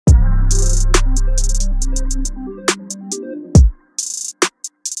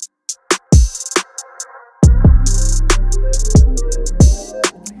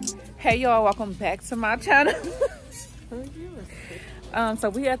Hey y'all, welcome back to my channel.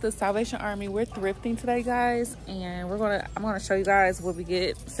 So we at the Salvation Army. We're thrifting today, guys, and I'm gonna show you guys what we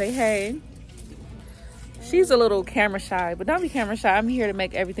get. Say hey. She's a little camera shy, but don't be camera shy. I'm here to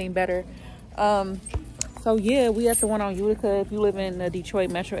make everything better. So yeah, we at the one on Utica. If you live in the Detroit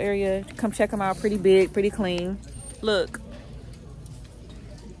metro area, come check them out. Pretty big, pretty clean. Look.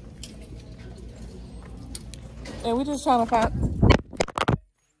 And we're just trying to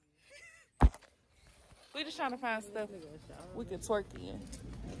find stuff we can twerk in.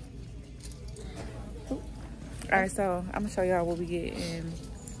 All right, so I'm gonna show y'all what we get, and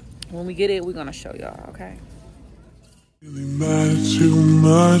when we get it, we're gonna show y'all. Okay. Really matter too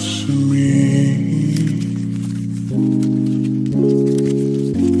much to me.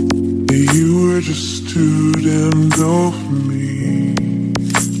 You were just too damn dull for me.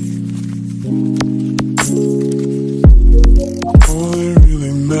 All that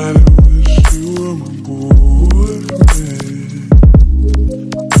really mattered was you were my boyfriend.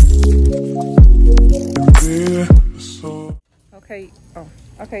 And baby, I saw.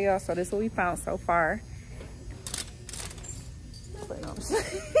 Okay, y'all. So this is what we found so far.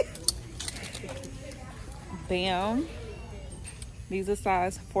 Bam. These are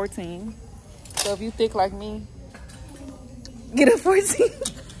size 14. So if you thick like me, get a 14.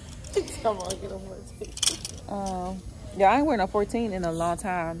 Come on, get a 14. Yeah, I ain't wearing a 14 in a long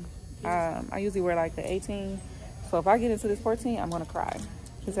time. I usually wear like the 18. So if I get into this 14, I'm gonna cry.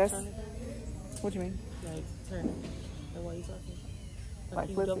 Cause that's what you mean? Like turn it. That's why you talking. Like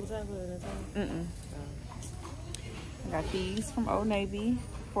you flip double it. tap it at a time? I got these from Old Navy,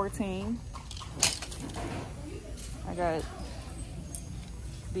 14. I got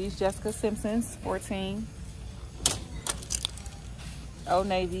these Jessica Simpsons, 14. Old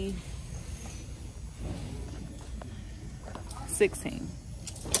Navy, 16.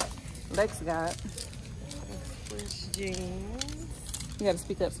 Lex got. Fresh jeans. You gotta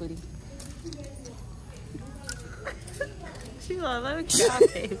speak up, sweetie. She like, let me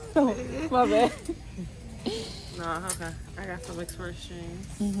get Oh, my bad. No, okay. I got some express jeans.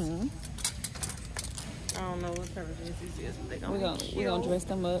 Mm-hmm. I don't know what type of jeans these is, but they gonna be cute. We're gonna dress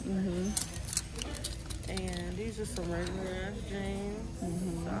them up. Mm-hmm. And these are some regular ass jeans.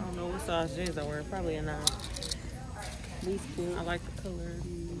 Mm-hmm. So I don't know what size jeans I wear. Probably a 9. These cute. I like the color of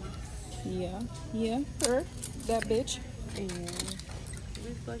these. Yeah, her, that bitch. And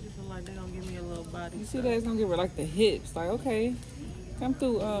these flashes are like they gonna give me a little body. You see that it's gonna give her like the hips. Like, okay, come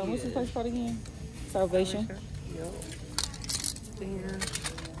through. What's this place called again? Salvation. Yep. Then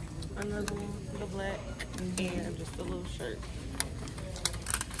another one, the black, and just a little shirt.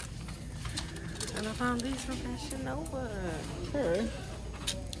 And I found these from Fashion Nova. Sure.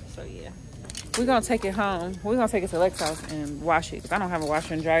 So yeah. We're gonna take it home. We're gonna take it to Lex's house and wash it. Cause I don't have a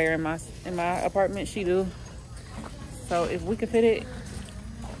washer and dryer in my apartment. She do. So if we can fit it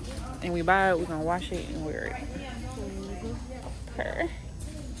and we buy it, we're gonna wash it and wear it. Her.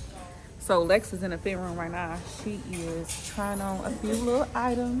 So Lex is in the fit room right now. She is trying on a few little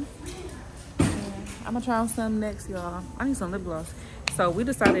items. And I'm gonna try on some next, y'all. I need some lip gloss. So we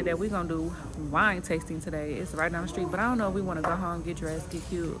decided that we're gonna do wine tasting today. It's right down the street, but I don't know if we wanna go home, get dressed, get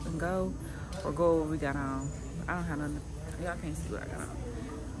cute, and go, or go where we got on. I don't have nothing. Y'all can't see what I got on.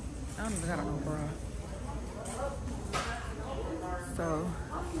 I don't even got on no bra. So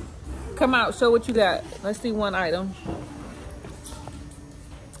come out, show what you got. Let's see one item.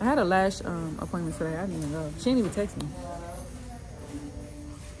 I had a lash appointment today. I didn't even go. She didn't even text me.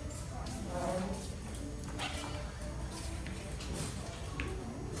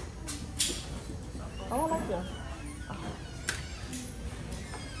 Oh, I like that.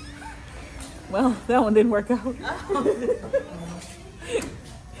 Well, that one didn't work out.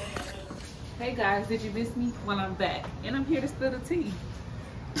 Hey guys, did you miss me? Well, I'm back. And I'm here to spill the tea.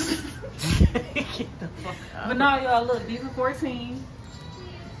 Get the fuck out. But now, y'all, look, these are 14.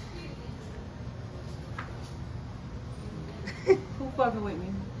 Who fucking with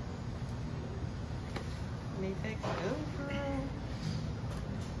me? Need that good, girl.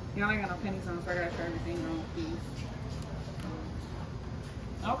 Y'all ain't got no pennies on, so I gotta turn everything on, please.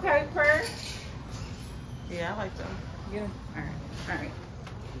 Okay, Per. Yeah, I like them. Yeah. Alright.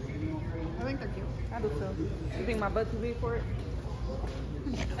 I think they're cute. I do too. You think my butt too big for it?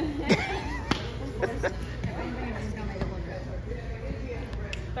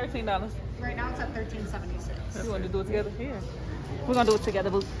 $13. Right now it's at $13.76. You want to do it together? Yeah. We're gonna do it together,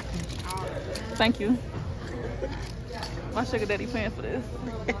 boo. Thank you. My sugar daddy paying for this.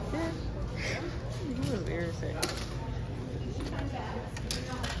 You was irritating.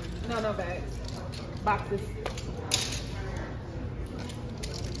 No bags. Boxes.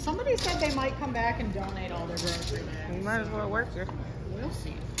 Somebody's said they might come back and donate all their grocery bags. You might as well work here. We'll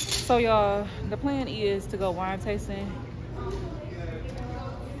see. So y'all, the plan is to go wine tasting,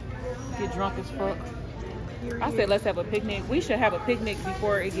 get drunk as fuck. I said let's have a picnic. We should have a picnic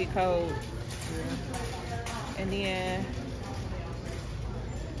before it get cold. And then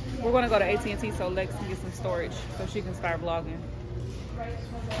we're gonna go to AT&T so Lex can get some storage so she can start vlogging.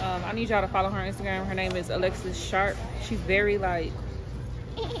 I need y'all to follow her on Instagram. Her name is Alexis Sharp. She's very like,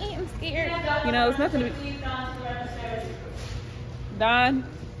 I'm scared. You know, it's nothing to be. Don.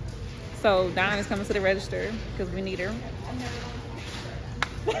 So Don is coming to the register because we need her.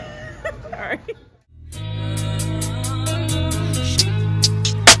 All right.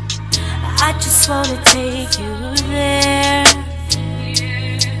 I just wanna take you there.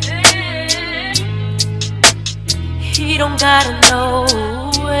 You don't gotta know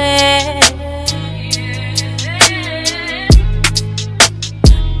where.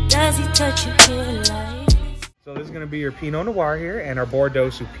 Does he touch you here like this? So this is going to be your Pinot Noir here and our Bordeaux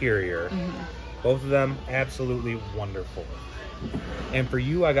Superior. Both of them absolutely wonderful. And for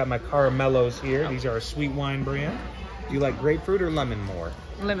you, I got my Caramellos here. These are a sweet wine brand. Do you like grapefruit or lemon more?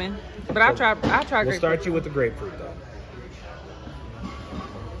 Lemon. But I'll try grapefruit. We'll start you with the grapefruit though.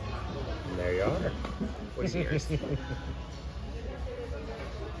 And there you are. What's yours?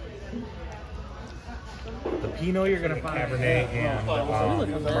 The Pinot you're gonna find Cabernet and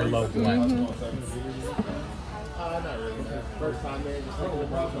Merlot blend.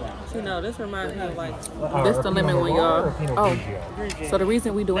 You know, this reminds me of like This the lemon one, y'all. Oh, so the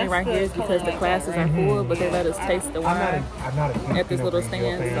reason we doing it right here is because the classes are full, but they let us taste the wine at this little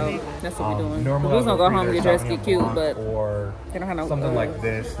stand, so that's what we're doing. We was gonna go home and get dressed, get cute, but or they don't have no something like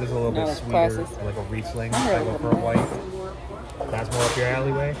this. This is a little bit sweeter, classes. like a Riesling type of pearl white. That's more up your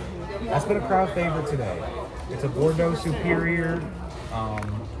alleyway. That's been a crowd favorite today. It's a Bordeaux Superior.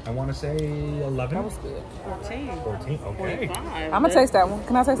 I want to say 11. That was good. 14. Okay. I'm gonna taste that one.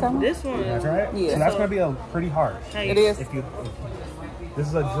 Can I taste that one? This one. That's right. Yeah. So that's gonna be a pretty harsh. It is. This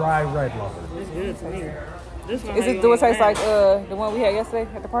is a dry red lover. It's good to me. This one. Is it? Do it taste like the one we had yesterday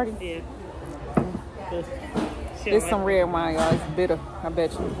at the party? Yeah. It's some red wine, y'all. It's bitter. I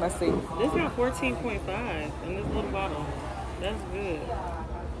bet you. Let's see. This got 14.5 in this little bottle. That's good.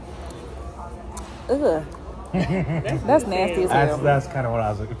 Ugh. That's nasty as hell. That's kind of what I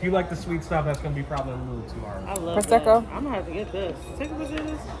was like. If you like the sweet stuff, that's gonna be probably a little too hard. I love Prosecco? that. I'm gonna have to get this. Take a picture of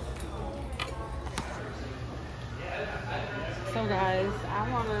this. So guys,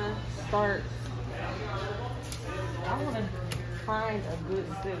 I wanna find a good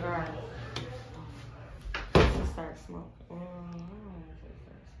cigar to start smoking.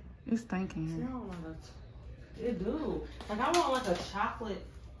 It's stinking here. It do. Like I want like a chocolate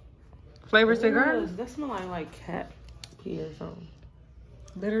Flavor cigar? That smell like cat pee or something.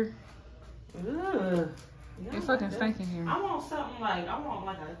 Bitter. Ugh. It's fucking stinking here. I want something like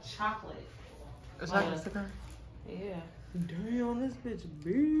a chocolate. A chocolate cigar? Yeah. Damn, this bitch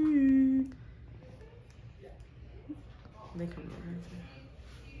big. They come in.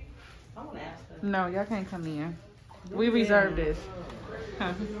 I want to ask them. No, y'all can't come in. We reserved this.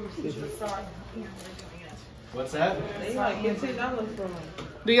 Huh. What's that? They like $15 for them.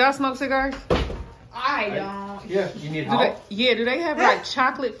 Do y'all smoke cigars? I don't. Yeah, you need help? Do they have like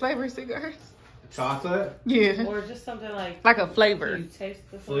chocolate flavored cigars? Chocolate? Yeah. Or just something like a flavor. you taste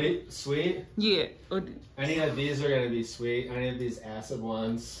the flavor. Sweet? Yeah. Any of these are going to be sweet. Any of these acid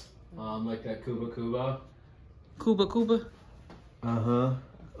ones, like that Cuba. Cuba. Uh-huh.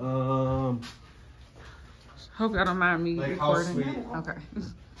 Hope y'all don't mind me Like how recording. sweet? Okay.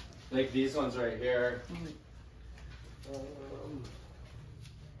 Like these ones right here.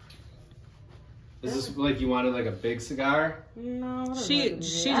 Is this like you wanted like a big cigar? No.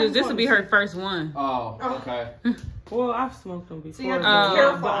 This will be her first one. Oh, okay. Well, I've smoked them before. So you have to be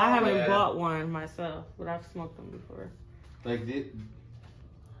careful. But I haven't Yeah. bought one myself, but I've smoked them before. Like the.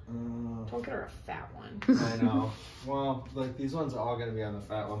 Don't get her a fat one. I know. Well, like these ones are all gonna be on the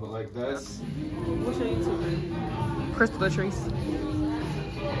fat one, but like this. What's your YouTube? krystal.Latrice.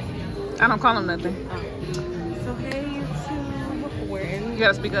 I don't call him nothing. So hey YouTube, we're in. You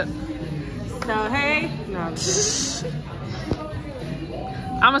gotta speak up. So hey, no.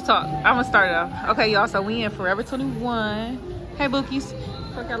 I'm gonna start it off. Okay, y'all. So we in Forever 21. Hey, Bookies.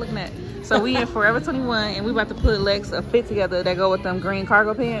 What y'all looking at? So we in Forever 21, and we about to put Lex a fit together that go with them green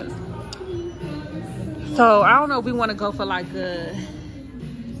cargo pants. So I don't know if we want to go for like a.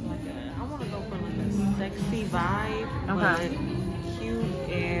 I want to go for like a sexy vibe, Okay. but cute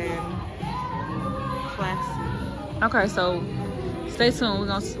and classy. Okay, so stay tuned.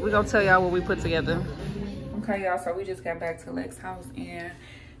 We're gonna tell y'all what we put together. Okay, y'all. So we just got back to Lex's house, and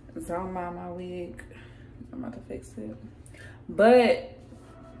So I don't mind my wig. I'm about to fix it. But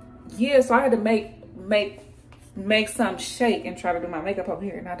yeah, so I had to make some shake and try to do my makeup over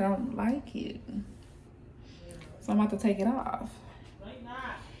here, and I don't like it. So I'm about to take it off.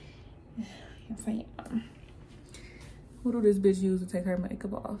 Yes, I am. Who do this bitch use to take her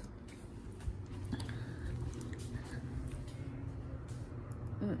makeup off?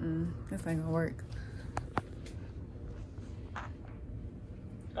 This ain't gonna work.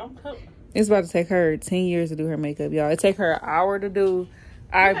 It's about to take her 10 years to do her makeup, y'all. It take her an hour to do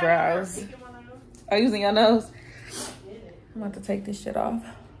eyebrows. Are you using your nose? I'm about to take this shit off.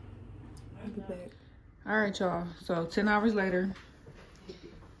 I'll be back. All right, y'all. So 10 hours later,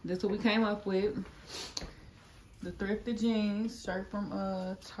 this is what we came up with. The thrifted jeans, shirt from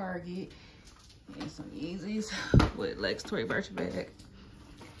Target, and some Yeezys with Lex Tory Birch bag.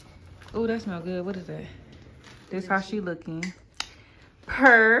 Oh, that smells good. What is that? This how she looking.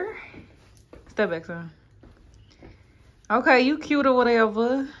 Her. Step back, son. Okay, you cute or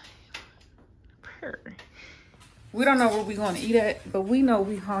whatever. Her. We don't know where we going to eat at, but we know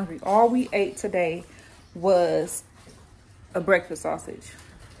we hungry. All we ate today was a breakfast sausage.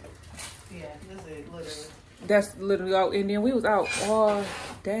 Yeah, that's it, literally. That's literally all. And then we was out all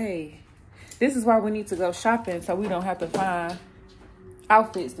day. This is why we need to go shopping, so we don't have to find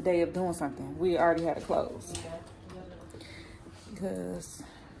outfits the day of doing something. We already had to close. Because,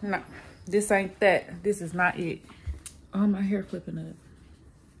 no, this ain't that. This is not it. Oh, my hair flipping up.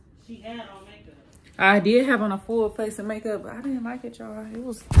 She had on makeup. I did have on a full face of makeup, but I didn't like it, y'all. It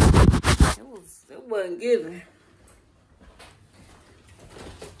wasn't giving.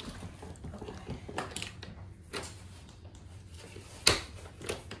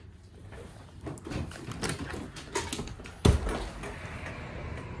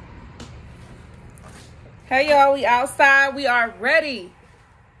 Hey, y'all, we outside. We are ready.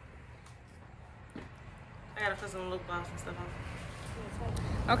 I gotta put some lip gloss and stuff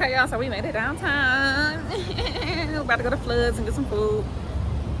on. Okay, y'all, so we made it downtown. We're about to go to Floods and get some food.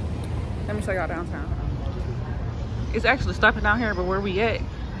 Let me show y'all downtown. It's actually slapping down here, but where we at,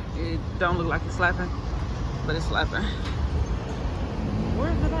 it don't look like it's slapping, but it's slapping. Where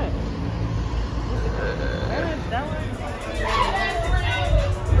is it at? That one?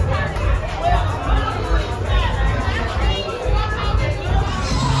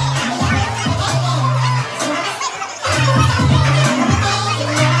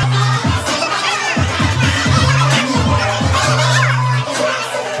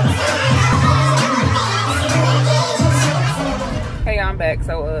 Back,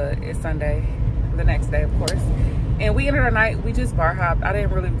 so it's Sunday, the next day, of course, and we ended our night. We just bar hopped. I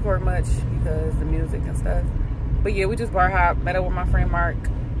didn't really record much because the music and stuff, but yeah, we just bar hopped, met up with my friend Mark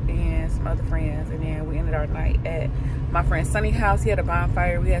and some other friends, and then we ended our night at my friend Sunny's house. He had a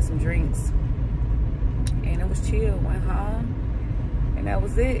bonfire. We had some drinks, and it was chill. Went home, and that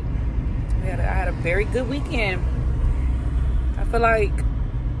was it. I had a very good weekend. I feel like,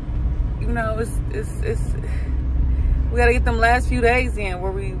 you know, it's we gotta get them last few days in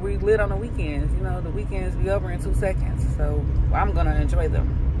where we lit on the weekends. You know, the weekends be over in 2 seconds. So I'm gonna enjoy them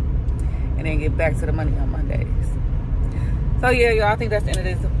and then get back to the money on Mondays. So yeah, y'all, I think that's the end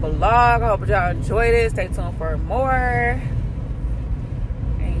of this vlog. I hope y'all enjoyed it. Stay tuned for more.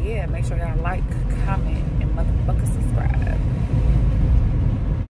 And yeah, make sure y'all like, comment, and motherfucker subscribe.